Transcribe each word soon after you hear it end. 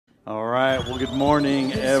All right. Well, good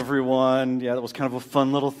morning, everyone. Yeah, that was kind of a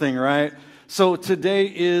fun little thing, right? So today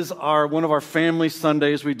is one of our family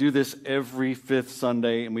Sundays. We do this every fifth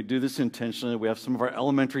Sunday, and we do this intentionally. We have some of our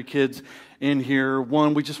elementary kids in here.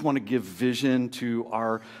 One, we just want to give vision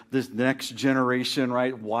to this next generation,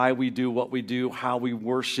 right? Why we do what we do, how we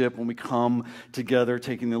worship when we come together,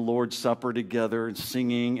 taking the Lord's Supper together and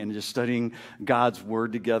singing and just studying God's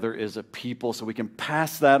Word together as a people so we can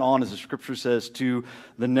pass that on, as the Scripture says, to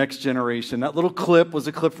the next generation. That little clip was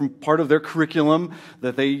a clip from part of their curriculum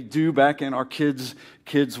that they do back in our kids'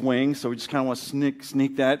 wing, so we just kind of want to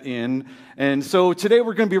sneak that in. And so today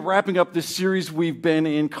we're going to be wrapping up this series we've been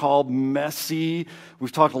in called Messy.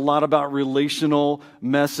 We've talked a lot about relational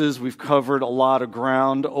messes. We've covered a lot of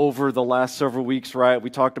ground over the last several weeks, right? We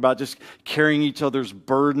talked about just carrying each other's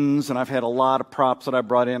burdens, and I've had a lot of props that I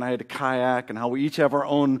brought in. I had a kayak, and how we each have our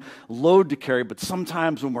own load to carry, but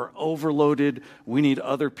sometimes when we're overloaded, we need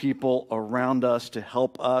other people around us to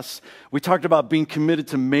help us. We talked about being committed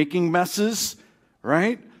to making messes,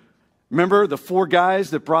 right? Remember the four guys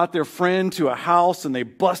that brought their friend to a house and they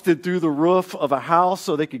busted through the roof of a house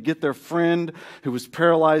so they could get their friend who was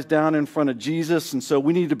paralyzed down in front of Jesus. And so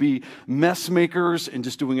we need to be mess makers and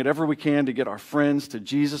just doing whatever we can to get our friends to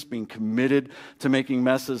Jesus, being committed to making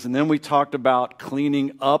messes. And then we talked about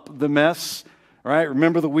cleaning up the mess, right?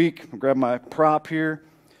 Remember the week, I'll grab my prop here.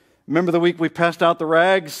 Remember the week we passed out the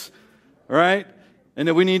rags, right? And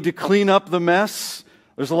that we need to clean up the mess.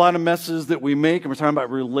 There's a lot of messes that we make, and we're talking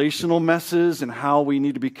about relational messes and how we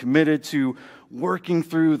need to be committed to working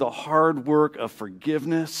through the hard work of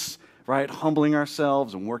forgiveness, right? Humbling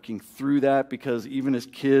ourselves and working through that, because even as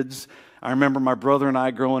kids, I remember my brother and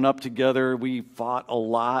I growing up together, we fought a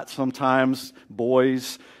lot sometimes,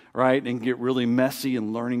 boys, right? And get really messy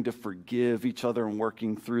and learning to forgive each other and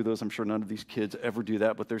working through those. I'm sure none of these kids ever do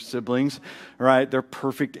that with their siblings, right? They're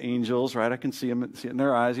perfect angels, right? I can see it in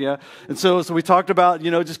their eyes, yeah. And so we talked about,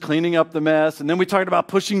 just cleaning up the mess. And then we talked about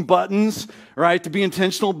pushing buttons, right? To be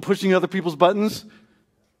intentional, pushing other people's buttons.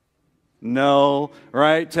 No,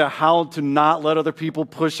 right? To how to not let other people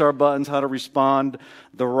push our buttons, how to respond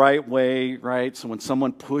the right way, right? So when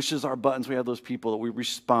someone pushes our buttons, we have those people that we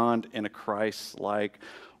respond in a Christ-like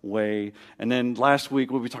way. And then last week,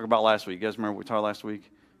 what did we talk about last week? You guys remember what we talked last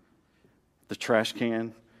week? The trash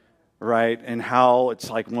can, right? And how it's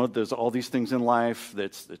like there's all these things in life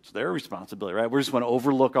it's their responsibility, right? We just want to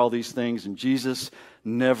overlook all these things, and Jesus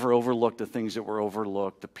never overlooked the things that were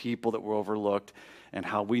overlooked, the people that were overlooked, and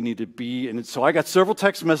how we need to be. And so I got several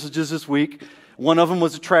text messages this week. One of them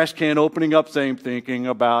was a trash can opening up saying, "Thinking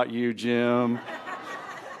about you, Jim."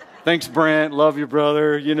 Thanks, Brent. Love you,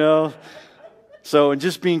 brother, So, and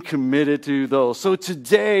just being committed to those. So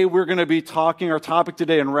today we're going to be our topic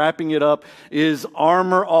today and wrapping it up is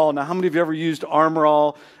Armor All. Now, how many of you ever used Armor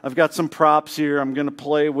All? I've got some props here I'm going to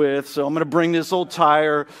play with. So I'm going to bring this old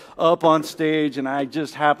tire up on stage, and I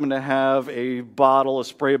just happen to have a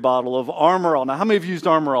spray bottle of Armor All. Now, how many of you used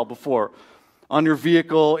Armor All before? On your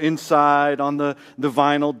vehicle, inside, on the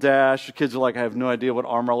vinyl dash. Your kids are like, I have no idea what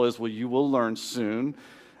Armor All is. Well, you will learn soon.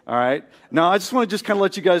 All right. Now, I just want to kind of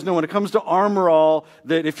let you guys know when it comes to Armor All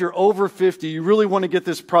that if you're over 50, you really want to get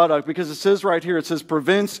this product because it says right here, it says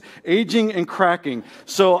prevents aging and cracking.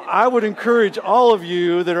 So I would encourage all of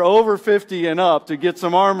you that are over 50 and up to get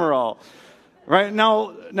some Armor All. Right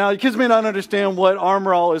now, your kids may not understand what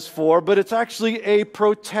Armor All is for, but it's actually a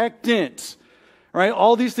protectant. Right?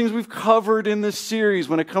 All these things we've covered in this series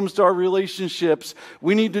when it comes to our relationships,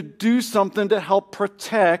 we need to do something to help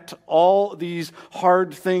protect all these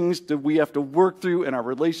hard things that we have to work through in our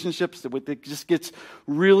relationships that it just gets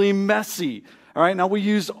really messy. All right, now we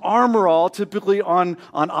use Armor All typically on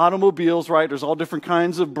automobiles, right? There's all different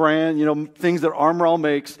kinds of things that Armor All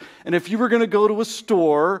makes. And if you were going to go to a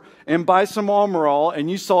store and buy some Armor All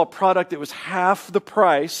and you saw a product that was half the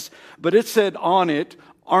price, but it said on it,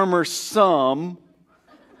 Armor Some,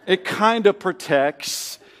 it kind of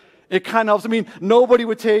protects. It kind of helps. I mean, nobody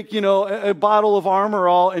would take, a bottle of Armor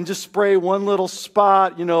All and just spray one little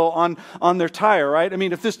spot, on their tire, right? I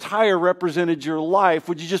mean, if this tire represented your life,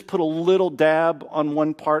 would you just put a little dab on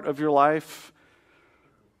one part of your life?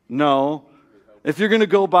 No. If you're going to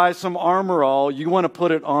go buy some Armor All, you want to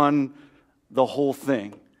put it on the whole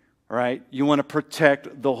thing, right? You want to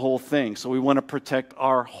protect the whole thing. So we want to protect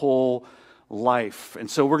our whole life.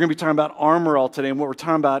 And so we're going to be talking about Armor All today, and what we're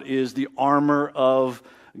talking about is the armor of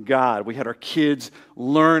God. We had our kids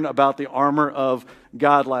learn about the armor of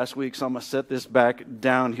God last week, so I'm going to set this back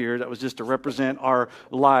down here. That was just to represent our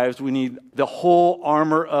lives. We need the whole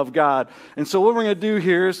armor of God. And so what we're going to do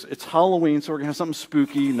here is, it's Halloween, so we're going to have something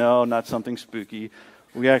spooky. No, not something spooky.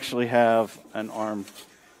 We actually have an arm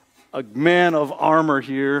a man of armor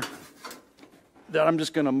here that I'm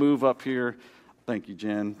just going to move up here. Thank you,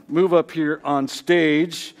 Jen. Move up here on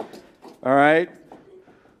stage. All right.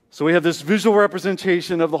 So we have this visual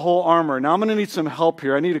representation of the whole armor. Now I'm going to need some help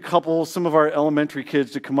here. I need some of our elementary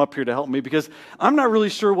kids to come up here to help me because I'm not really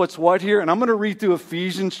sure what's what here. And I'm going to read through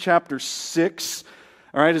Ephesians chapter 6.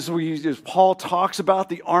 All right, as Paul talks about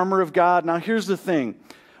the armor of God. Now here's the thing.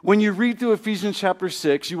 When you read through Ephesians chapter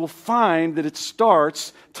 6, you will find that it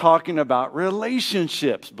starts talking about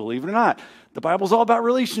relationships, believe it or not. The Bible's all about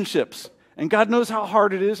relationships. And God knows how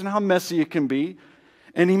hard it is and how messy it can be.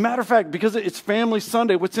 And matter of fact, because it's Family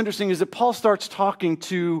Sunday, what's interesting is that Paul starts talking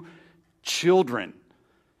to children.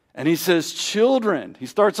 And he says, children. He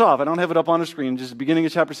starts off, I don't have it up on the screen, just the beginning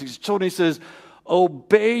of chapter 6. Children, he says,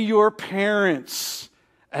 obey your parents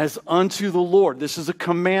as unto the Lord. This is a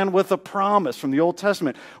command with a promise from the Old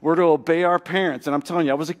Testament. We're to obey our parents. And I'm telling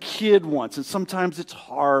you, I was a kid once, and sometimes it's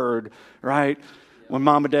hard, right? When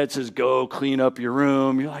mom and dad says, go clean up your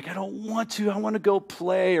room, you're like, I don't want to. I want to go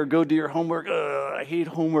play or go do your homework. I hate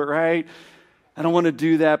homework, right? I don't want to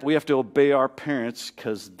do that, but we have to obey our parents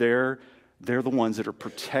because they're the ones that are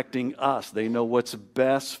protecting us. They know what's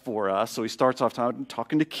best for us. So he starts off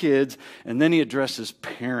talking to kids, and then he addresses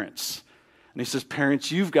parents. And he says,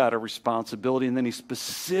 parents, you've got a responsibility. And then he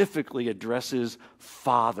specifically addresses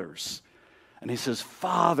fathers. And he says,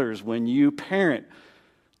 fathers, when you parent,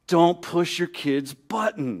 don't push your kids'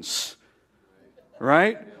 buttons,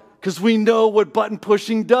 right? Because we know what button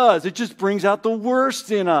pushing does. It just brings out the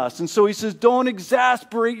worst in us. And so he says, don't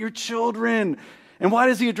exasperate your children. And why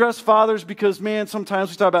does he address fathers? Because, man, sometimes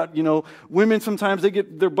we talk about, women sometimes they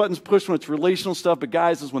get their buttons pushed when it's relational stuff, but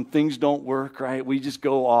guys, is when things don't work, right? We just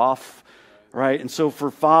go off. Right? And so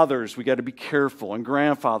for fathers, we got to be careful, and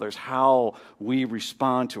grandfathers, how we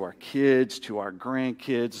respond to our kids, to our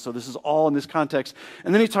grandkids. So this is all in this context.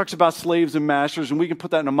 And then he talks about slaves and masters, and we can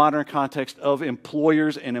put that in a modern context of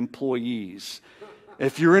employers and employees.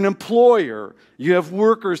 If you're an employer, you have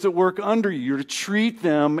workers that work under you. You're to treat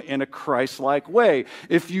them in a Christ-like way.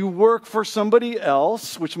 If you work for somebody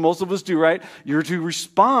else, which most of us do, right, you're to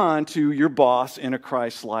respond to your boss in a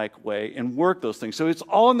Christ-like way and work those things. So it's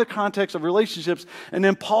all in the context of relationships. And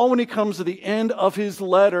then Paul, when he comes to the end of his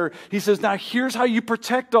letter, he says, now here's how you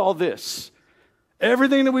protect all this.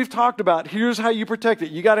 Everything that we've talked about, here's how you protect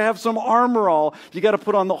it. You got to have some armor all. You got to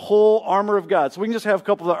put on the whole armor of God. So we can just have a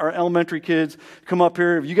couple of our elementary kids come up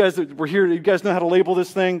here. If you guys that were here, you guys know how to label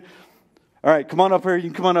this thing? All right, come on up here. You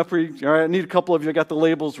can come on up here. All right, I need a couple of you. I got the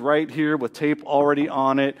labels right here with tape already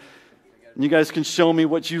on it. And you guys can show me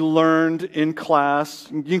what you learned in class.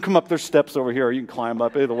 You can come up, there's steps over here, or you can climb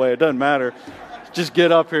up. Either way, it doesn't matter. Just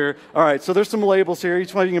get up here. All right, so there's some labels here.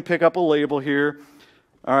 Each one of you can pick up a label here.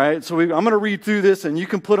 All right, so I'm going to read through this, and you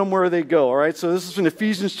can put them where they go. All right, so this is from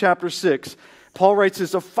Ephesians chapter 6. Paul writes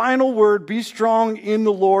this, a final word, be strong in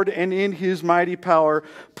the Lord and in his mighty power.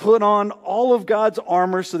 Put on all of God's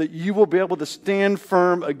armor so that you will be able to stand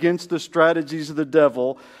firm against the strategies of the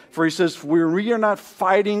devil. For he says, we are not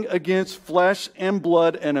fighting against flesh and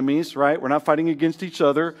blood enemies, right? We're not fighting against each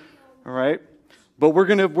other, all right? But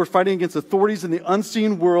we're fighting against authorities in the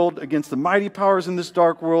unseen world, against the mighty powers in this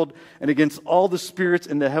dark world, and against all the spirits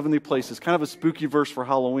in the heavenly places. Kind of a spooky verse for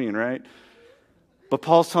Halloween, right? But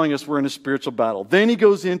Paul's telling us we're in a spiritual battle. Then he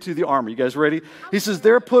goes into the armor. You guys ready? He says,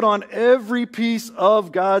 there put on every piece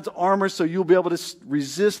of God's armor so you'll be able to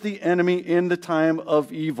resist the enemy in the time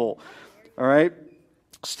of evil. All right?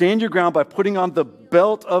 Stand your ground by putting on the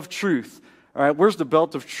belt of truth. All right, where's the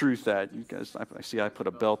belt of truth at? You guys, I see I put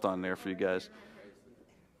a belt on there for you guys.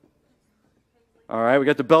 All right, we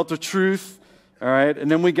got the belt of truth. All right,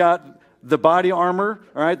 and then we got the body armor.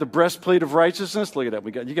 All right, the breastplate of righteousness. Look at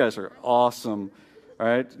that. You guys are awesome. All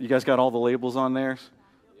right, you guys got all the labels on there?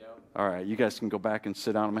 Yep. All right, you guys can go back and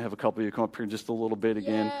sit down. I'm going to have a couple of you come up here just a little bit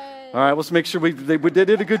again. Yay. All right, let's make sure they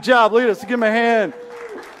did a good job. Look at us. Give them a hand.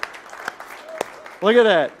 Look at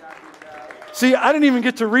that. See, I didn't even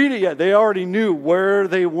get to read it yet. They already knew where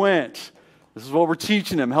they went. This is what we're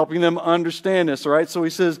teaching them, helping them understand this, all right? So he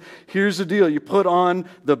says, here's the deal. You put on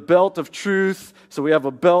the belt of truth. So we have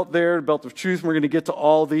a belt there, a belt of truth, and we're going to get to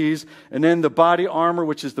all these. And then the body armor,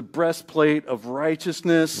 which is the breastplate of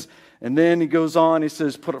righteousness. And then he goes on, he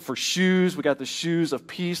says, put it for shoes. We got the shoes of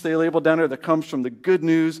peace they labeled down there that comes from the good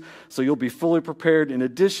news. So you'll be fully prepared. In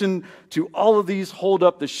addition to all of these, hold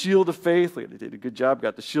up the shield of faith. They did a good job,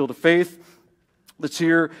 got the shield of faith. Let's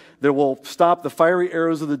hear that will stop the fiery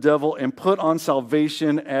arrows of the devil and put on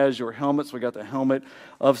salvation as your helmet. So we got the helmet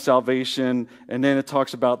of salvation. And then it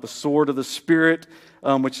talks about the sword of the Spirit,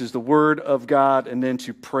 which is the word of God. And then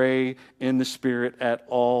to pray in the Spirit at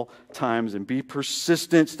all times. And be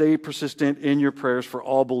persistent, stay persistent in your prayers for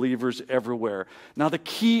all believers everywhere. Now the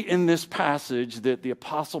key in this passage that the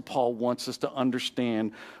Apostle Paul wants us to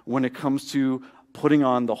understand when it comes to putting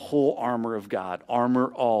on the whole armor of God,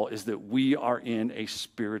 armor all, is that we are in a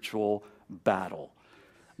spiritual battle.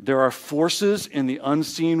 There are forces in the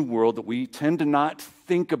unseen world that we tend to not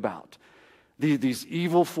think about. These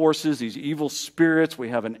evil forces, these evil spirits, we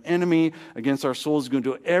have an enemy against our souls who's going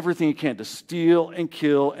to do everything he can to steal and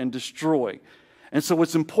kill and destroy. And so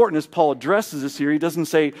what's important as Paul addresses this here, he doesn't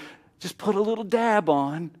say, just put a little dab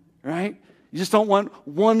on, right? You just don't want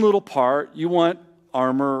one little part. You want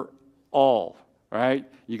armor all. Right?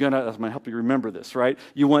 That's going to help you remember this, right?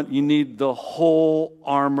 You need the whole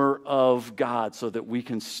armor of God so that we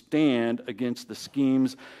can stand against the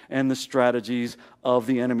schemes and the strategies of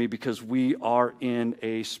the enemy, because we are in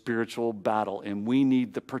a spiritual battle and we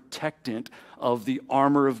need the protectant of the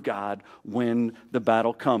armor of God when the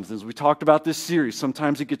battle comes. As we talked about this series,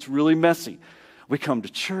 sometimes it gets really messy. We come to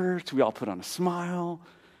church, we all put on a smile,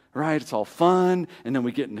 right? It's all fun. And then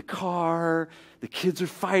we get in the car. The kids are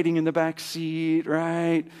fighting in the back seat,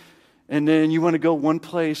 right? And then you want to go one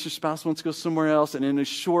place, your spouse wants to go somewhere else. And in a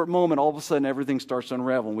short moment, all of a sudden, everything starts to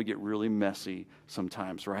unravel and we get really messy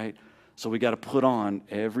sometimes, right? So we got to put on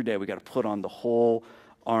every day, we got to put on the whole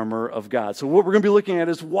armor of God. So what we're going to be looking at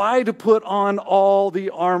is why to put on all the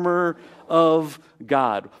armor of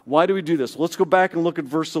God. Why do we do this? Let's go back and look at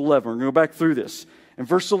verse 11. We're going to go back through this. In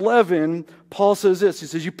verse 11, Paul says this. He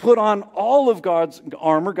says, you put on all of God's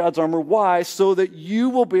armor. Why? So that you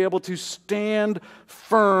will be able to stand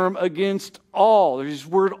firm against all. There's this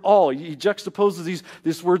word all. He juxtaposes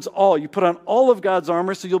these words all. You put on all of God's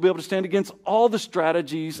armor so you'll be able to stand against all the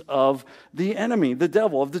strategies of the enemy, the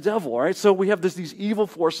devil. All right? So we have these evil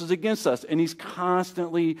forces against us, and he's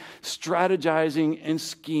constantly strategizing and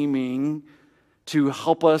scheming to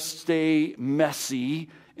help us stay messy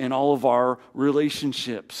in all of our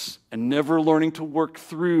relationships and never learning to work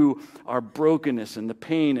through our brokenness and the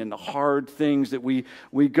pain and the hard things that we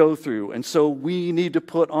go through. And so we need to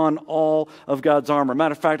put on all of God's armor.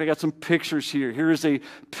 Matter of fact, I got some pictures here. Here is a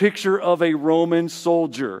picture of a Roman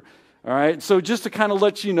soldier. All right, so just to kind of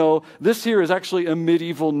let you know, this here is actually a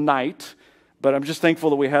medieval knight. But I'm just thankful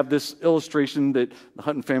that we have this illustration that the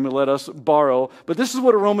Hutton family let us borrow. But this is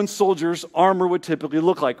what a Roman soldier's armor would typically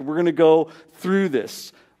look like. We're going to go through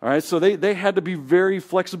this. All right, so they had to be very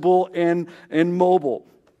flexible and mobile.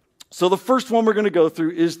 So the first one we're going to go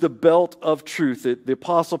through is the belt of truth that the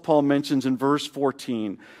Apostle Paul mentions in verse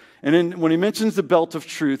 14. And then when he mentions the belt of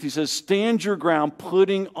truth, he says, stand your ground,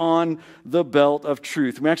 putting on the belt of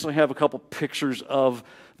truth. We actually have a couple pictures of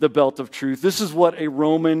the belt of truth. This is what a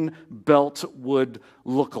Roman belt would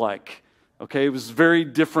look like. Okay, it was very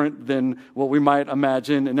different than what we might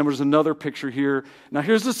imagine. And then there's another picture here. Now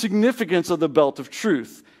here's the significance of the belt of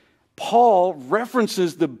truth. Paul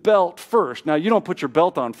references the belt first. Now you don't put your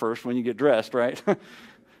belt on first when you get dressed, right?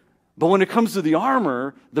 But when it comes to the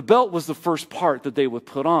armor, the belt was the first part that they would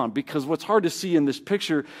put on, because what's hard to see in this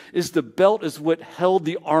picture is the belt is what held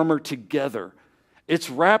the armor together. It's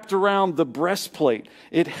wrapped around the breastplate.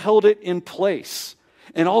 It held it in place.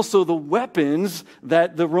 And also the weapons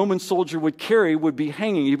that the Roman soldier would carry would be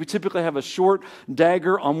hanging. He would typically have a short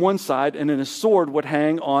dagger on one side, and then a sword would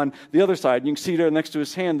hang on the other side. And you can see there next to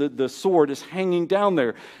his hand that the sword is hanging down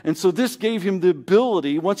there. And so this gave him the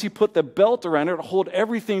ability, once he put the belt around it, to hold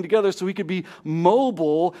everything together so he could be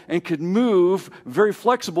mobile and could move, very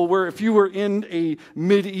flexible, where if you were in a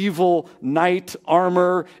medieval knight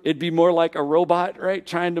armor, it'd be more like a robot, right,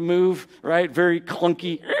 trying to move, right, very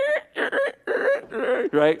clunky.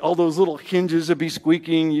 Right? All those little hinges would be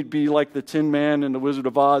squeaking. You'd be like the Tin Man and the Wizard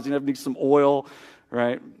of Oz. You'd have to need some oil,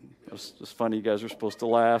 right? It's just funny. You guys are supposed to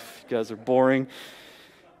laugh. You guys are boring.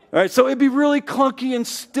 All right, so it'd be really clunky and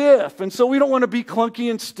stiff. And so we don't want to be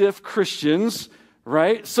clunky and stiff Christians,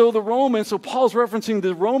 right? So Paul's referencing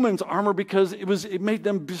the Romans' armor because it made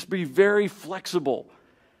them just be very flexible.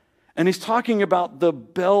 And he's talking about the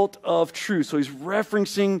belt of truth. So he's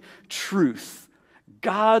referencing truth.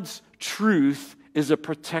 God's truth is a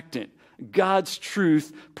protectant. God's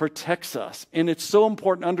truth protects us. And it's so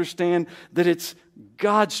important to understand that it's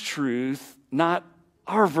God's truth, not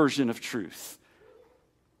our version of truth.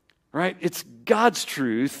 Right? It's God's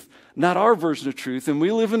truth, not our version of truth. And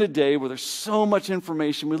we live in a day where there's so much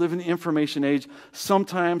information. We live in the information age.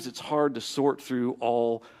 Sometimes it's hard to sort through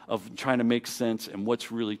all of trying to make sense and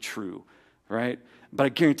what's really true. right? But I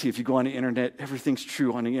guarantee if you go on the internet, everything's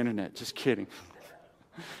true on the internet. Just kidding.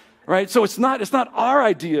 Right? So it's not our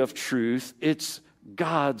idea of truth, it's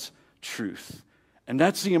God's truth. And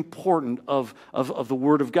that's the importance of the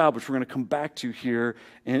Word of God, which we're going to come back to here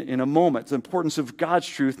in a moment. The importance of God's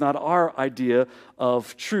truth, not our idea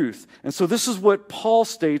of truth. And so this is what Paul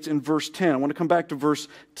states in verse 10. I want to come back to verse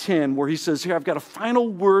 10 where he says, here, I've got a final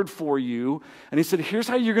word for you. And he said, here's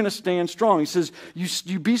how you're going to stand strong. He says,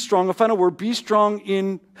 you be strong. A final word, be strong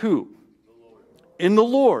in who? In the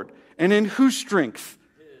Lord. And in whose strength?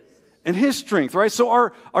 And His strength, right? So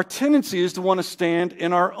our tendency is to want to stand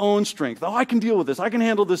in our own strength. Oh, I can deal with this. I can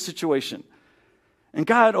handle this situation. And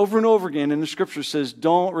God, over and over again in the Scripture says,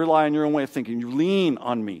 don't rely on your own way of thinking. You lean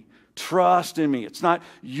on me. Trust in me. It's not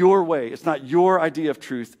your way. It's not your idea of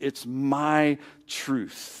truth. It's my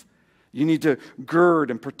truth. You need to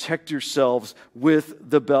gird and protect yourselves with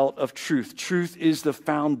the belt of truth. Truth is the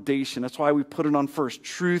foundation. That's why we put it on first.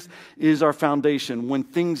 Truth is our foundation. When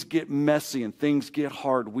things get messy and things get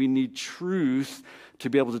hard, we need truth to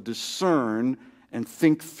be able to discern and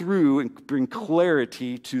think through and bring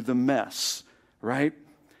clarity to the mess, right?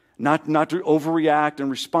 Not to overreact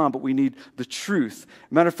and respond, but we need the truth.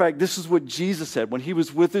 Matter of fact, this is what Jesus said when He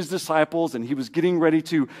was with His disciples and He was getting ready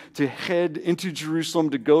to head into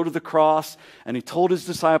Jerusalem to go to the cross. And He told His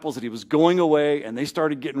disciples that He was going away, and they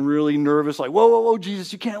started getting really nervous, like, whoa,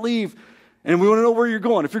 Jesus, you can't leave. And we want to know where you're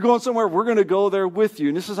going. If you're going somewhere, we're going to go there with you.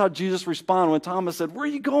 And this is how Jesus responded when Thomas said, where are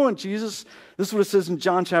you going, Jesus? This is what it says in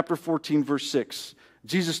John chapter 14, verse 6.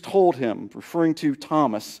 Jesus told him, referring to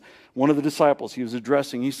Thomas, one of the disciples he was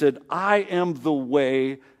addressing, he said, I am the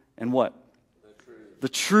way and what? The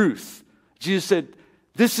truth. Jesus said,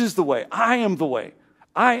 this is the way. I am the way.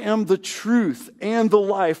 I am the truth and the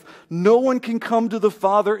life. No one can come to the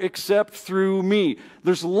Father except through me.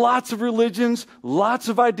 There's lots of religions, lots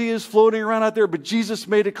of ideas floating around out there, but Jesus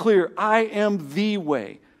made it clear, I am the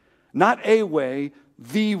way. Not a way,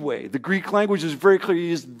 the way. The Greek language is very clear. He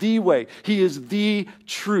is the way. He is the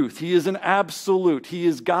truth. He is an absolute. He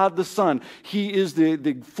is God the Son. He is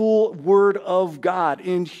the full Word of God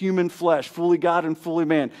in human flesh, fully God and fully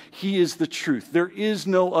man. He is the truth. There is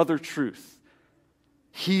no other truth.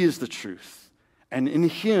 He is the truth. And in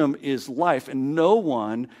Him is life. And no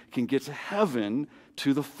one can get to heaven,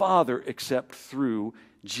 to the Father, except through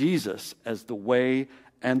Jesus as the way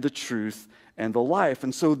and the truth and the life.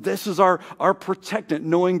 And so this is our protectant,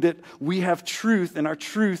 knowing that we have truth, and our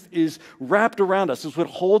truth is wrapped around us. It's what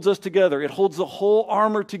holds us together. It holds the whole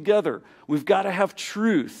armor together. We've got to have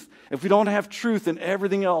truth. If we don't have truth, then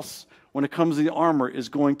everything else, when it comes to the armor, is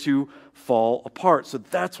going to fall apart. So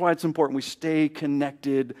that's why it's important we stay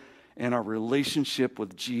connected in our relationship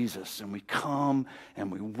with Jesus. And we come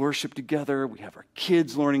and we worship together. We have our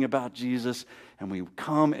kids learning about Jesus. And we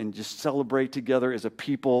come and just celebrate together as a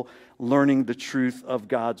people learning the truth of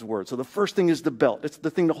God's Word. So the first thing is the belt. It's the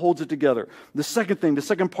thing that holds it together. The second thing, the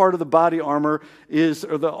second part of the body armor is,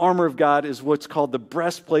 or the armor of God, is what's called the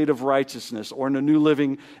breastplate of righteousness. Or in the New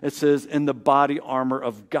Living, it says, in the body armor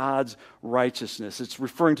of God's righteousness. It's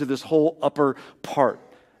referring to this whole upper part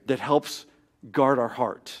that helps guard our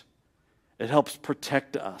heart. It helps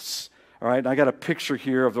protect us. All right, I got a picture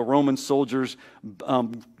here of the Roman soldiers'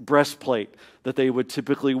 breastplate that they would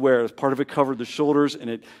typically wear. Part of it covered the shoulders, and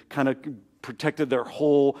it kind of protected their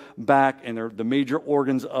whole back and the major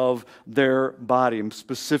organs of their body, and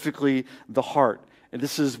specifically the heart. And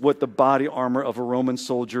this is what the body armor of a Roman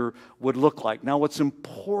soldier would look like. Now, what's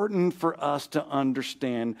important for us to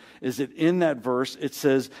understand is that in that verse, it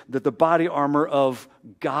says that the body armor of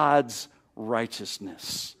God's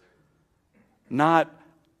righteousness, not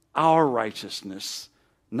our righteousness,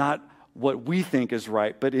 not what we think is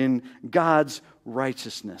right, but in God's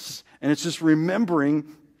righteousness. And it's just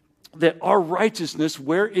remembering that our righteousness,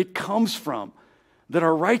 where it comes from, that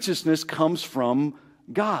our righteousness comes from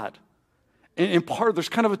God. And there's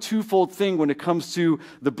kind of a twofold thing when it comes to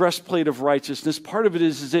the breastplate of righteousness. Part of it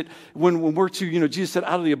is that when we're to, Jesus said,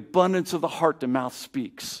 out of the abundance of the heart, the mouth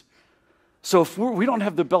speaks. So if we don't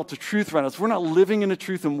have the belt of truth around us, we're not living in the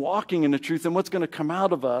truth and walking in the truth, then what's going to come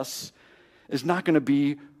out of us is not going to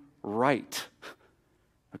be right.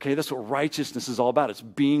 Okay, that's what righteousness is all about. It's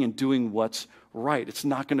being and doing what's right. It's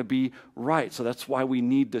not going to be right. So that's why we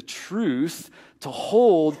need the truth to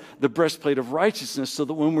hold the breastplate of righteousness, so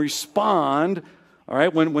that when we respond, all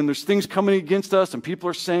right, when there's things coming against us and people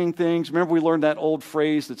are saying things, remember we learned that old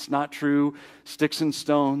phrase that's not true, sticks and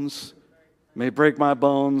stones may break my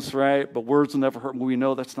bones, right? But words will never hurt me. We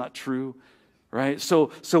know that's not true. Right?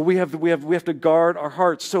 So we have to guard our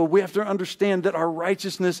hearts. So we have to understand that our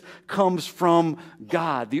righteousness comes from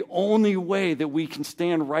God. The only way that we can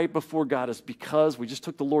stand right before God is because we just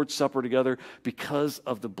took the Lord's Supper together, because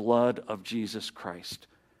of the blood of Jesus Christ.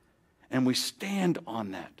 And we stand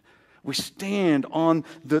on that. We stand on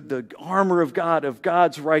the armor of God, of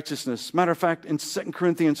God's righteousness. Matter of fact, in 2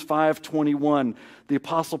 Corinthians 5:21, the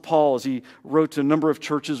Apostle Paul, as he wrote to a number of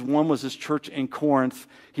churches, one was his church in Corinth,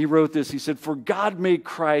 he wrote this. He said, "For God made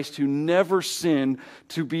Christ, who never sinned,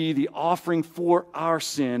 to be the offering for our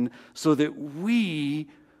sin, so that we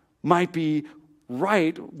might be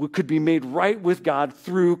right, we could be made right with God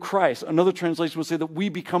through Christ." Another translation will say that we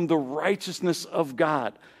become the righteousness of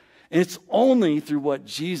God. And it's only through what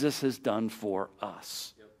Jesus has done for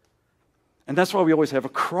us. Yep. And that's why we always have a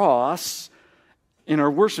cross in our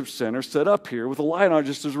worship center set up here with a light on it,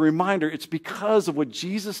 just as a reminder. It's because of what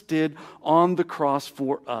Jesus did on the cross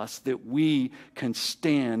for us that we can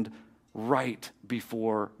stand right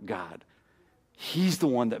before God. He's the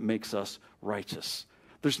one that makes us righteous.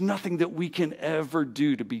 There's nothing that we can ever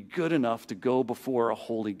do to be good enough to go before a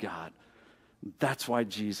holy God. That's why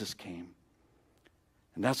Jesus came.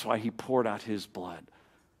 And that's why he poured out his blood.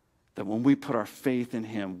 That when we put our faith in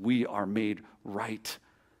him, we are made right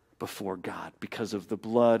before God because of the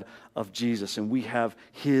blood of Jesus. And we have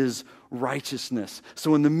his righteousness.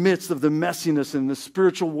 So in the midst of the messiness and the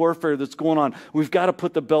spiritual warfare that's going on, we've got to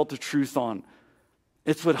put the belt of truth on.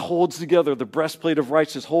 It's what holds together. The breastplate of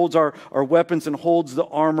righteousness holds our weapons and holds the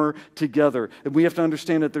armor together. And we have to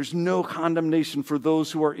understand that there's no condemnation for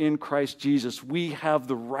those who are in Christ Jesus. We have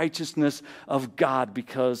the righteousness of God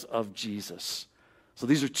because of Jesus. So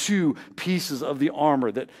these are two pieces of the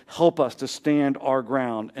armor that help us to stand our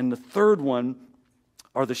ground. And the third one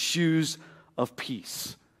are the shoes of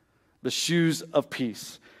peace. The shoes of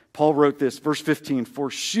peace. Paul wrote this, verse 15, "For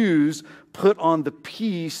shoes, put on the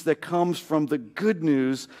peace that comes from the good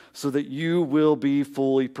news so that you will be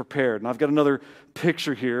fully prepared." And I've got another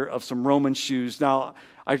picture here of some Roman shoes. Now,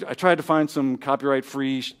 I tried to find some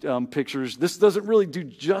copyright-free pictures. This doesn't really do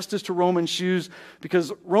justice to Roman shoes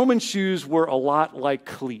because Roman shoes were a lot like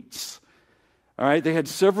cleats. All right, they had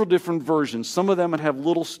several different versions. Some of them would have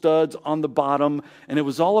little studs on the bottom, and it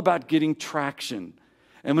was all about getting traction.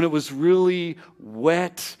 And when it was really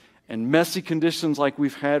wet and messy conditions like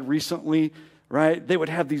we've had recently, right, they would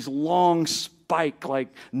have these long spike-like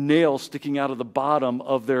nails sticking out of the bottom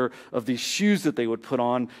of these shoes that they would put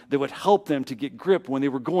on that would help them to get grip. When they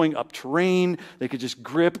were going up terrain, they could just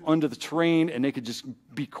grip under the terrain and they could just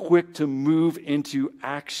be quick to move into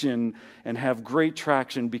action and have great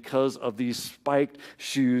traction because of these spiked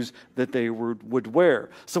shoes that they would wear.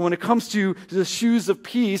 So when it comes to the shoes of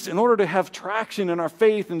peace, in order to have traction in our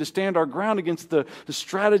faith and to stand our ground against the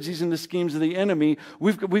strategies and the schemes of the enemy,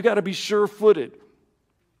 we've got to be sure-footed,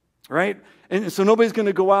 right? And so nobody's going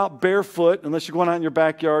to go out barefoot unless you're going out in your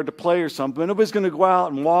backyard to play or something. But nobody's going to go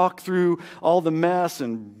out and walk through all the mess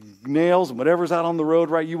and nails and whatever's out on the road,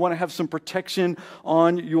 right? You want to have some protection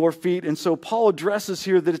on your feet. And so Paul addresses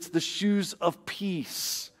here that it's the shoes of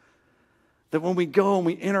peace. That when we go and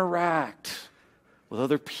we interact with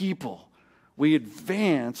other people, we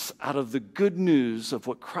advance out of the good news of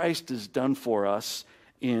what Christ has done for us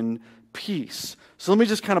in peace. So let me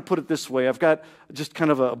just kind of put it this way. I've got just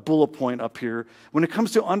kind of a bullet point up here. When it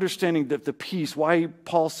comes to understanding that the peace, why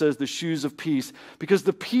Paul says the shoes of peace, because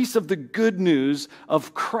the peace of the good news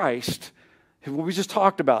of Christ, what we just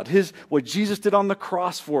talked about, what Jesus did on the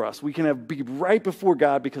cross for us, we can be right before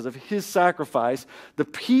God because of his sacrifice. The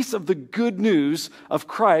peace of the good news of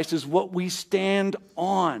Christ is what we stand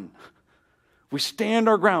on. We stand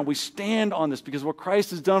our ground. We stand on this because of what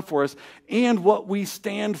Christ has done for us and what we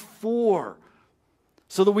stand for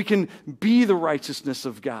so that we can be the righteousness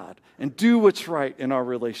of God and do what's right in our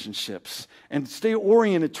relationships and stay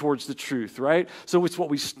oriented towards the truth, right? So it's what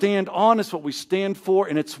we stand on, it's what we stand for,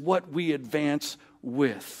 and it's what we advance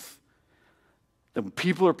with. The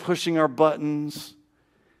people are pushing our buttons.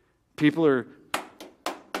 People are,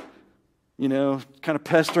 kind of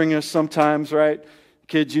pestering us sometimes, right?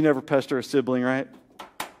 Kids, you never pester a sibling, right?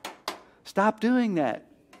 Stop doing that.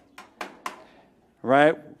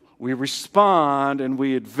 Right? We respond and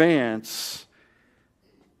we advance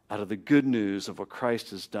out of the good news of what Christ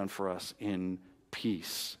has done for us in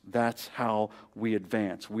peace. That's how we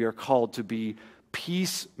advance. We are called to be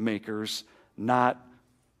peacemakers, not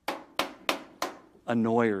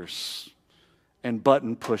annoyers and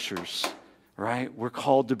button pushers. Right? We're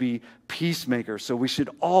called to be peacemakers. So we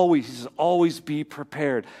should always be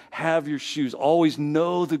prepared. Have your shoes. Always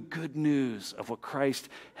know the good news of what Christ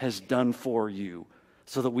has done for you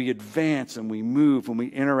so that we advance and we move and we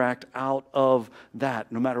interact out of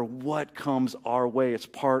that, no matter what comes our way. It's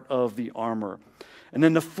part of the armor. And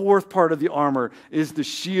then the fourth part of the armor is the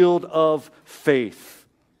shield of faith.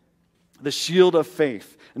 The shield of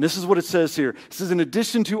faith. And this is what it says here. It says, in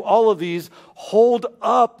addition to all of these, hold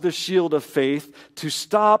up the shield of faith to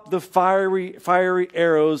stop the fiery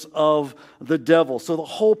arrows of the devil. So the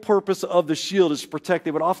whole purpose of the shield is to protect.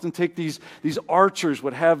 They would often take these archers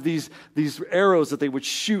would have these arrows that they would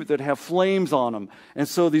shoot that have flames on them. And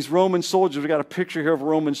so these Roman soldiers, we got a picture here of a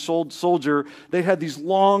Roman soldier, they had these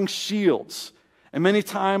long shields. And many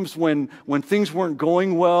times when things weren't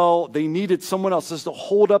going well, they needed someone else just to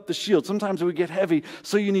hold up the shield. Sometimes it would get heavy,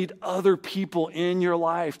 so you need other people in your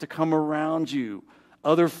life to come around you,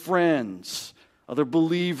 other friends, other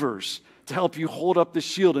believers to help you hold up the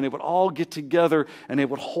shield. And they would all get together and they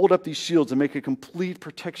would hold up these shields and make a complete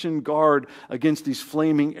protection guard against these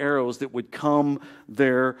flaming arrows that would come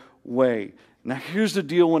their way. Now here's the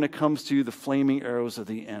deal when it comes to the flaming arrows of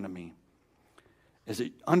the enemy. Is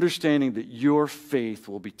it understanding that your faith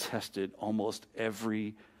will be tested almost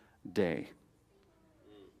every day.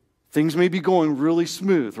 Things may be going really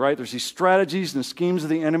smooth, right? There's these strategies and the schemes of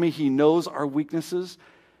the enemy. He knows our weaknesses.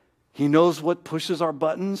 He knows what pushes our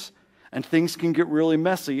buttons, and things can get really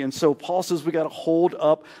messy. And so Paul says we got to hold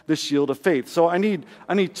up the shield of faith. So I need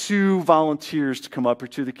 2 volunteers to come up, or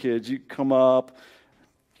 2 of the kids. You come up.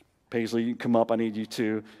 Paisley, you can come up. I need you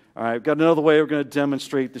too. All right, I've got another way we're going to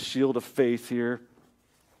demonstrate the shield of faith here.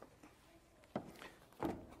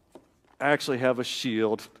 I actually have a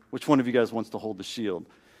shield. Which one of you guys wants to hold the shield?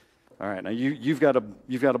 All right, now you've got a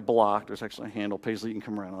block. There's actually a handle. Paisley, you can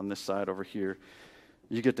come around on this side over here.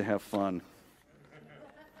 You get to have fun.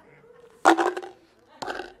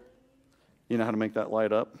 You know how to make that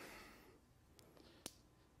light up?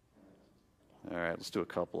 All right, let's do a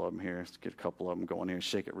couple of them here. Let's get a couple of them going here.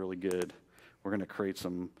 Shake it really good. We're going to create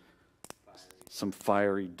some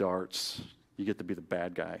fiery darts. You get to be the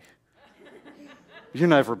bad guy. You're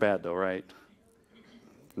never bad, though, right?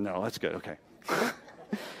 No, that's good. Okay.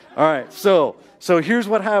 All right, so here's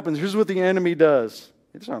what happens. Here's what the enemy does.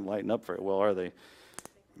 They just aren't lighting up very well, are they?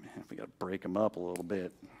 Man, we got to break them up a little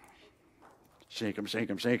bit. Shake them, shake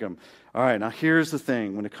them, shake them. All right, now here's the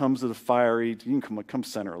thing. When it comes to the fiery, you can come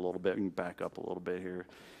center a little bit. You can back up a little bit here.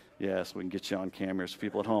 Yeah, so we can get you on camera so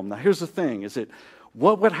people at home. Now here's the thing.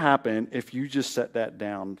 What would happen if you just set that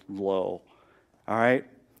down low? All right?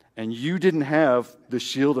 And you didn't have the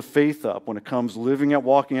shield of faith up when it comes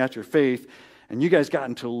walking out your faith, and you guys got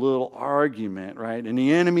into a little argument, right? And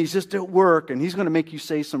the enemy's just at work, and he's going to make you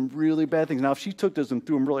say some really bad things. Now, if she took those and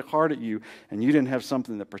threw them really hard at you, and you didn't have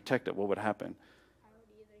something to protect it, what would happen? I would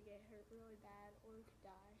either get hurt really bad or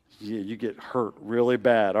die. Yeah, you get hurt really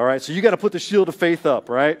bad. All right, so you got to put the shield of faith up,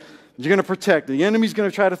 right? You're going to protect. The enemy's going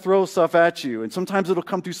to try to throw stuff at you, and sometimes it'll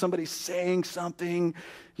come through somebody saying something,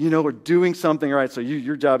 or doing something. All right, so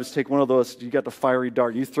your job is to take one of those. You got the fiery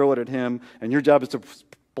dart. You throw it at him, and your job is to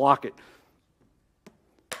block it.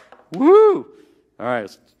 Woo! All right,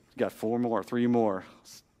 you got 4 more, 3 more.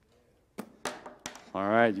 All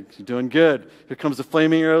right, you're doing good. Here comes the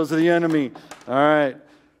flaming arrows of the enemy. All right.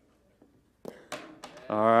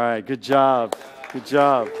 All right, good job. Good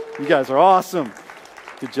job. You guys are awesome.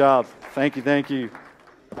 Good job. Thank you.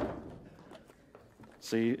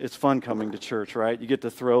 See, it's fun coming to church, right? You get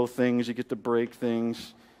to throw things. You get to break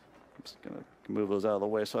things. I'm just going to move those out of the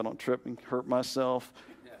way so I don't trip and hurt myself.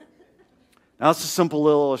 Now, it's a simple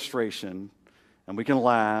little illustration, and we can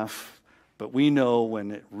laugh, but we know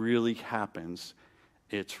when it really happens,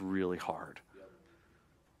 it's really hard,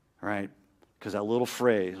 right? Because that little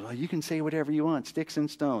phrase, well, you can say whatever you want, sticks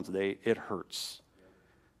and stones, it hurts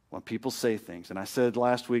when people say things. And I said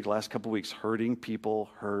last couple weeks, hurting people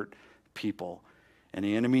hurt people. And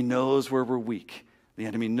the enemy knows where we're weak. The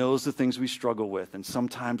enemy knows the things we struggle with, and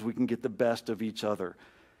sometimes we can get the best of each other.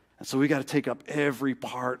 And so we got to take up every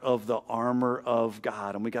part of the armor of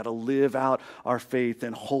God, and we got to live out our faith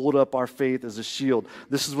and hold up our faith as a shield.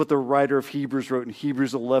 This is what the writer of Hebrews wrote in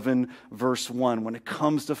Hebrews 11, verse 1. When it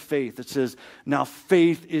comes to faith, it says, now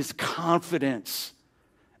faith is confidence.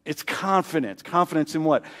 It's confidence. Confidence in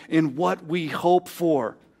what? In what we hope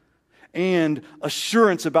for. And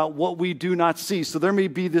assurance about what we do not see. So there may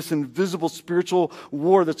be this invisible spiritual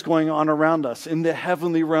war that's going on around us in the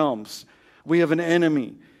heavenly realms. We have an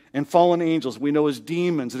enemy. And fallen angels, we know as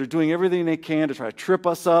demons that are doing everything they can to try to trip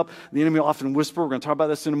us up. The enemy will often whisper, we're going to talk about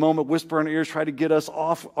this in a moment, whisper in our ears, try to get us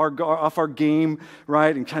off our game,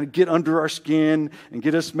 right? And kind of get under our skin and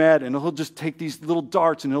get us mad. And he'll just take these little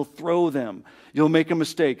darts and he'll throw them. You'll make a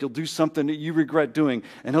mistake. You'll do something that you regret doing.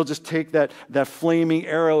 And he'll just take that flaming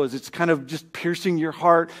arrow as it's kind of just piercing your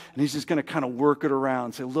heart. And he's just going to kind of work it around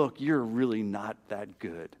and say, look, you're really not that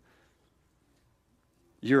good.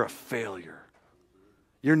 You're a failure.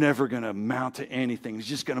 You're never going to amount to anything. He's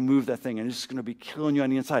just going to move that thing, and it's just going to be killing you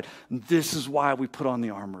on the inside. And this is why we put on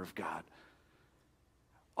the armor of God.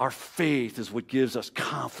 Our faith is what gives us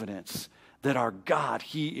confidence that our God,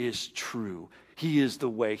 He is true. He is the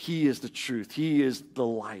way. He is the truth. He is the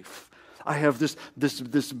life. I have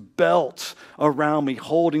this belt around me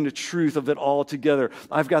holding the truth of it all together.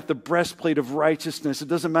 I've got the breastplate of righteousness. It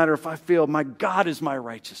doesn't matter if I fail. My God is my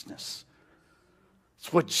righteousness.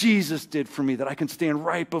 It's what Jesus did for me, that I can stand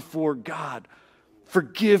right before God.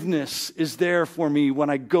 Forgiveness is there for me when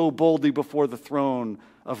I go boldly before the throne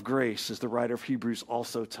of grace, as the writer of Hebrews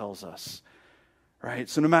also tells us. Right?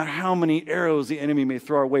 So no matter how many arrows the enemy may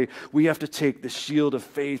throw our way, we have to take the shield of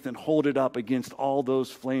faith and hold it up against all those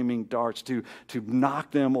flaming darts to knock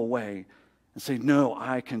them away and say, no,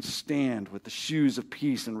 I can stand with the shoes of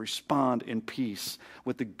peace and respond in peace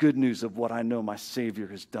with the good news of what I know my Savior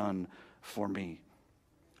has done for me.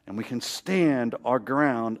 And we can stand our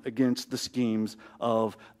ground against the schemes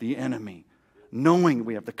of the enemy, knowing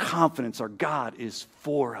we have the confidence our God is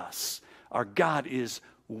for us. Our God is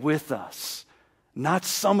with us. Not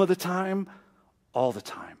some of the time, all the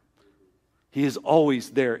time. He is always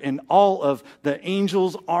there. And all of the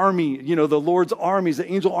angels' army, the Lord's armies,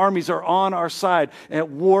 the angel armies are on our side at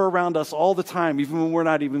war around us all the time, even when we're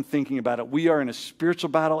not even thinking about it. We are in a spiritual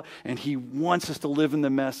battle, and He wants us to live in the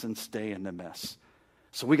mess and stay in the mess.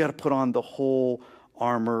 So we got to put on the whole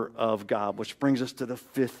armor of God, which brings us to the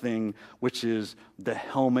fifth thing, which is the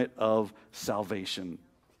helmet of salvation.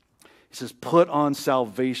 He says, put on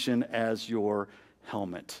salvation as your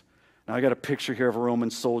helmet. Now, I got a picture here of a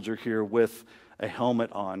Roman soldier here with a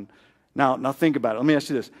helmet on. Now think about it. Let me ask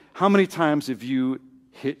you this. How many times have you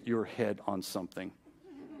hit your head on something?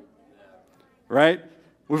 Right?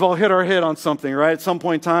 We've all hit our head on something, right? At some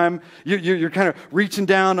point in time, you're kind of reaching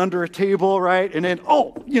down under a table, right? And then,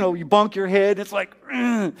 you bunk your head. It's like,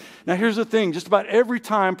 ugh. Now here's the thing. Just about every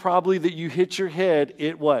time probably that you hit your head,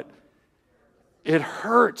 it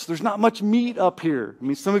hurts. There's not much meat up here. I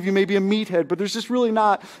mean, some of you may be a meathead, but there's just really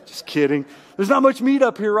not. Just kidding. There's not much meat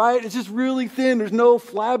up here, right? It's just really thin. There's no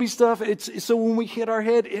flabby stuff. So when we hit our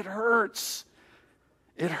head, it hurts.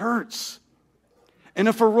 It hurts. And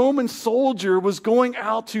if a Roman soldier was going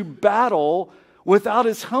out to battle without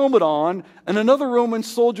his helmet on, and another Roman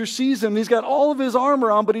soldier sees him, and he's got all of his armor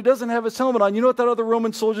on, but he doesn't have his helmet on, you know what that other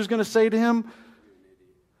Roman soldier is going to say to him?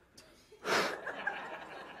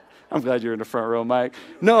 I'm glad you're in the front row, Mike.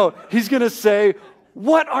 No, he's going to say,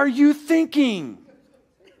 what are you thinking?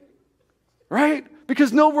 Right?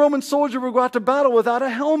 Because no Roman soldier would go out to battle without a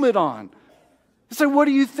helmet on. He said, what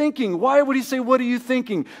are you thinking? Why would he say, what are you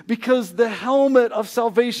thinking? Because the helmet of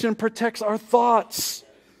salvation protects our thoughts.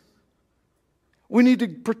 We need to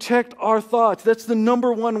protect our thoughts. That's the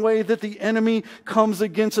number one way that the enemy comes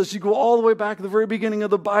against us. You go all the way back to the very beginning of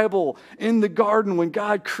the Bible, in the garden when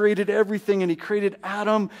God created everything and He created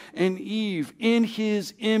Adam and Eve in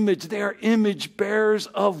His image. They are image bearers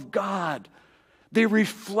of God. They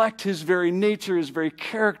reflect His very nature, His very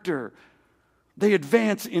character. They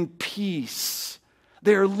advance in peace.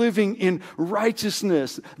 They are living in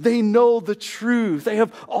righteousness. They know the truth. They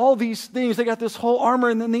have all these things. They got this whole armor,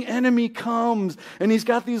 and then the enemy comes, and he's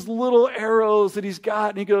got these little arrows that he's got,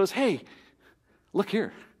 and he goes, hey, look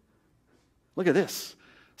here. Look at this.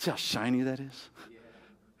 See how shiny that is?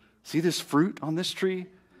 See this fruit on this tree?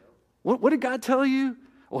 What did God tell you?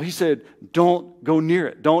 Well, He said, don't go near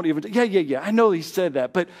it. Don't even, yeah. I know He said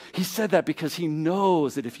that, but He said that because He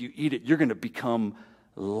knows that if you eat it, you're going to become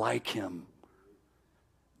like Him.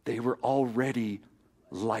 They were already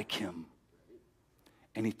like Him.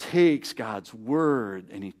 And He takes God's word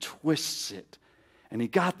and He twists it. And He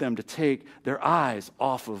got them to take their eyes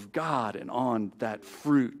off of God and on that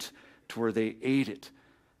fruit to where they ate it.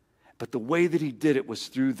 But the way that He did it was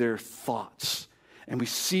through their thoughts. And we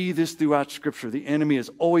see this throughout Scripture. The enemy is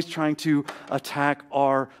always trying to attack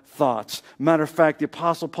our thoughts. Matter of fact, the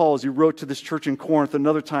Apostle Paul, as he wrote to this church in Corinth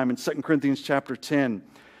another time in 2 Corinthians chapter 10,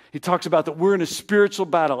 he talks about that we're in a spiritual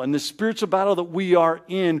battle. And the spiritual battle that we are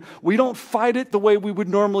in, we don't fight it the way we would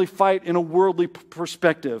normally fight in a worldly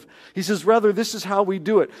perspective. He says, rather, this is how we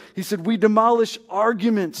do it. He said, we demolish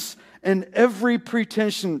arguments and every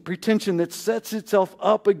pretension that sets itself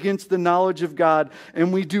up against the knowledge of God.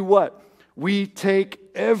 And we do what? We take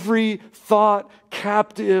every thought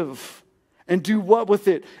captive and do what with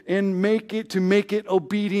it? And make it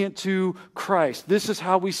obedient to Christ. This is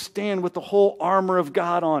how we stand with the whole armor of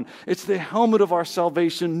God on. It's the helmet of our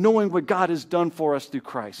salvation, knowing what God has done for us through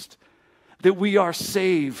Christ. That we are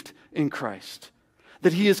saved in Christ.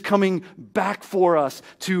 That He is coming back for us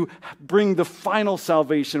to bring the final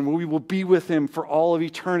salvation where we will be with Him for all of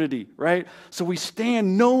eternity, right? So we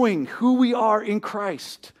stand knowing who we are in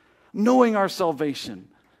Christ, knowing our salvation,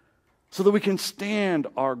 so that we can stand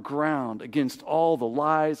our ground against all the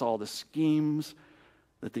lies, all the schemes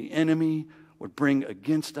that the enemy would bring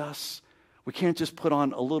against us. We can't just put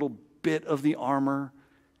on a little bit of the armor.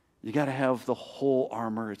 You got to have the whole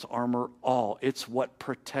armor. It's armor all. It's what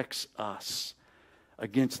protects us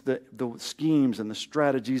against the schemes and the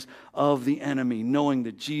strategies of the enemy, knowing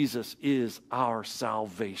that Jesus is our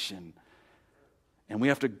salvation. And we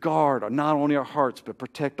have to guard not only our hearts, but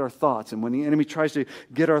protect our thoughts. And when the enemy tries to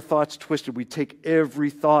get our thoughts twisted, we take every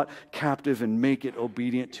thought captive and make it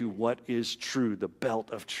obedient to what is true, the belt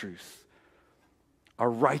of truth. Our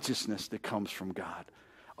righteousness that comes from God.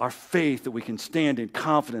 Our faith that we can stand in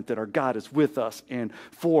confident that our God is with us and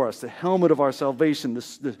for us. The helmet of our salvation,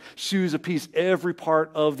 the shoes of peace, every part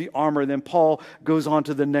of the armor. And then Paul goes on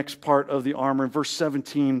to the next part of the armor. In verse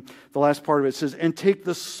 17, the last part of it says, and take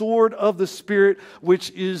the sword of the Spirit, which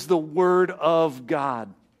is the word of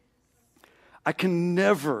God. I can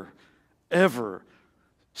never, ever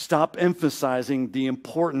stop emphasizing the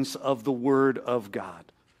importance of the word of God.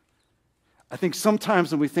 I think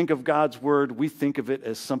sometimes when we think of God's word, we think of it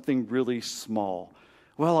as something really small.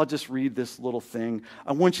 Well, I'll just read this little thing.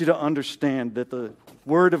 I want you to understand that the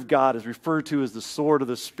word of God is referred to as the sword of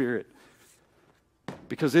the Spirit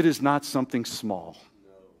because it is not something small.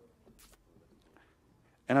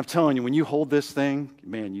 And I'm telling you, when you hold this thing,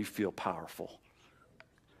 man, you feel powerful.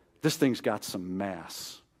 This thing's got some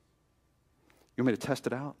mass. You want me to test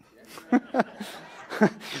it out?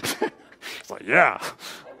 It's like, yeah.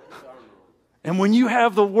 And when you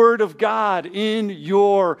have the Word of God in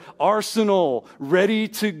your arsenal, ready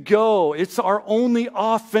to go, it's our only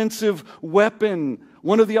offensive weapon.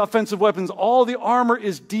 One of the offensive weapons. All the armor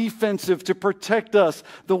is defensive to protect us.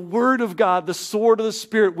 The Word of God, the sword of the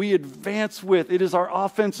Spirit, we advance with. It is our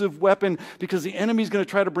offensive weapon because the enemy is going to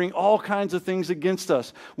try to bring all kinds of things against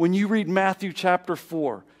us. When you read Matthew chapter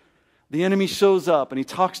 4, the enemy shows up and he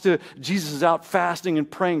talks to Jesus out fasting and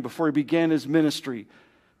praying before he began his ministry.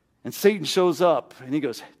 And Satan shows up and he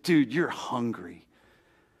goes, dude, you're hungry.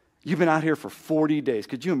 You've been out here for 40 days.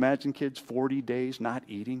 Could you imagine, kids, 40 days not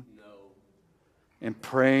eating? No. And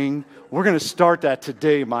praying? We're going to start that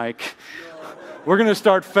today, Mike. No. We're going to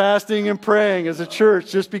start fasting and praying as a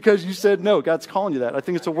church just because you said no. God's calling you that. I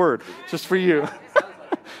think it's a word just for you.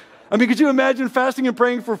 I mean, could you imagine fasting and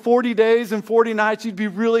praying for 40 days and 40 nights? You'd be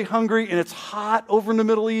really hungry, and it's hot over in the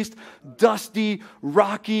Middle East, dusty,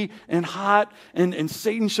 rocky, and hot. And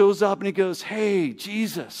Satan shows up, and he goes, hey,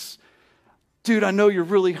 Jesus, dude, I know you're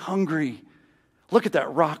really hungry. Look at that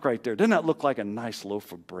rock right there. Doesn't that look like a nice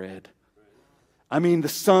loaf of bread? I mean, the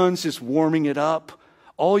sun's just warming it up.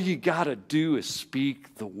 All you got to do is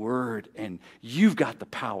speak the word, and you've got the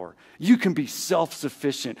power. You can be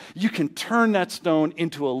self-sufficient. You can turn that stone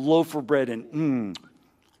into a loaf of bread, and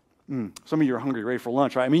some of you are hungry, ready for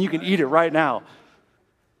lunch, right? I mean, you can eat it right now.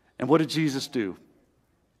 And what did Jesus do?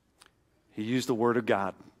 He used the word of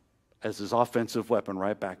God as his offensive weapon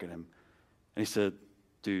right back at him. And he said,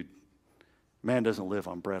 dude, man doesn't live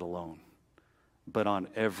on bread alone, but on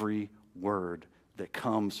every word that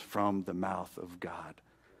comes from the mouth of God.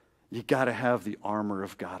 You got to have the armor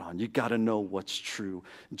of God on. You got to know what's true.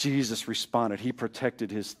 Jesus responded. He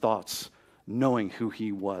protected his thoughts, knowing who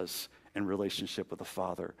he was in relationship with the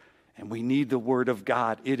Father. And we need the word of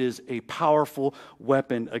God. It is a powerful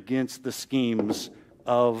weapon against the schemes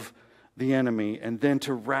of the enemy. And then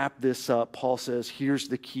to wrap this up, Paul says, here's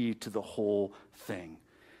the key to the whole thing.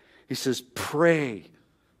 He says, pray.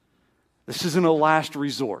 This isn't a last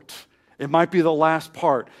resort. It might be the last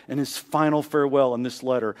part in his final farewell in this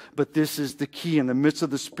letter, but this is the key in the midst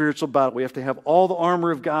of the spiritual battle. We have to have all the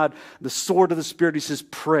armor of God, the sword of the Spirit. He says,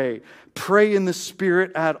 pray. Pray in the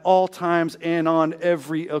Spirit at all times and on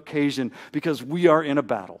every occasion because we are in a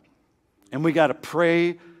battle. And we got to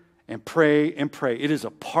pray and pray and pray. It is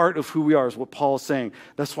a part of who we are, is what Paul is saying.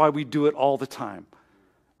 That's why we do it all the time,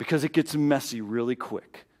 because it gets messy really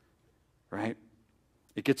quick, right?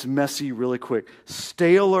 It gets messy really quick.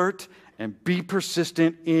 Stay alert and be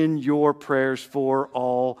persistent in your prayers for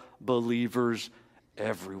all believers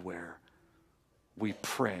everywhere. we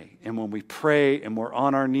pray. And when we pray and we're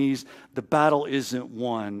on our knees, the battle isn't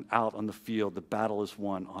won out on the field. The battle is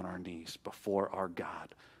won on our knees before our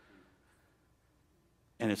God.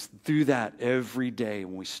 And it's through that every day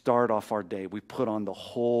when we start off our day, we put on the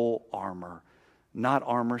whole armor. Not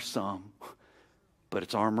armor some, but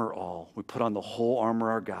it's armor all. We put on the whole armor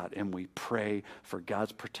of our God, and we pray for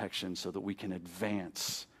God's protection so that we can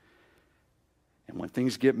advance. And when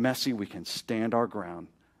things get messy, we can stand our ground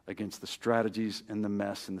against the strategies and the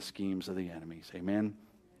mess and the schemes of the enemies. Amen?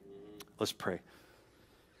 Let's pray.